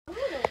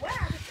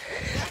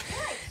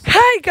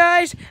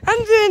guys,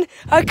 I'm doing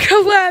a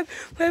collab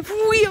with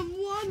William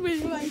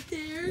was right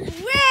there.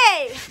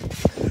 Way!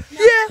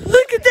 Yeah,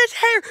 look at this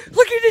hair.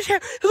 Look at this hair.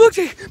 It looks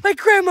like my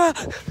grandma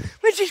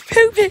when she's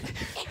pooping.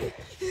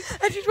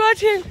 And she's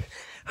watching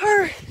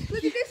her.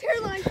 Look at this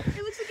hairline.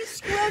 It looks like a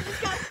squirrel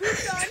just got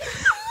pooped on.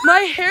 My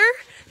hair,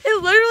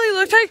 it literally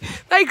looks like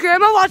my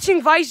grandma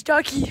watching Vice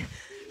Ducky.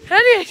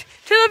 That is,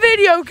 to the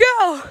video,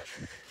 go.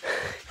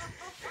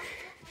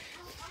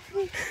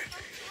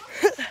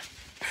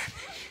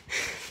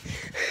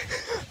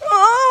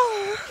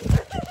 Oh.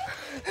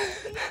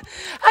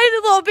 I had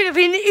a little bit of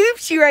an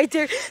oopsie right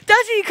there. That's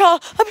what you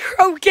call a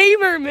pro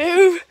gamer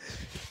move.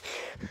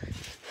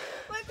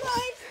 My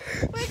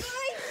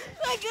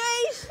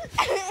guys.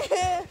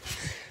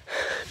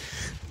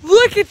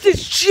 Look at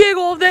this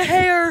jiggle of the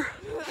hair.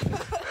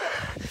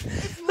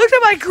 Look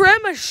at my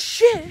grandma's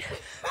shit.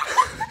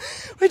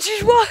 When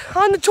she's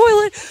on the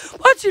toilet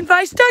watching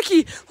Vice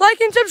Ducky. Like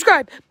and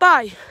subscribe.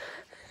 Bye.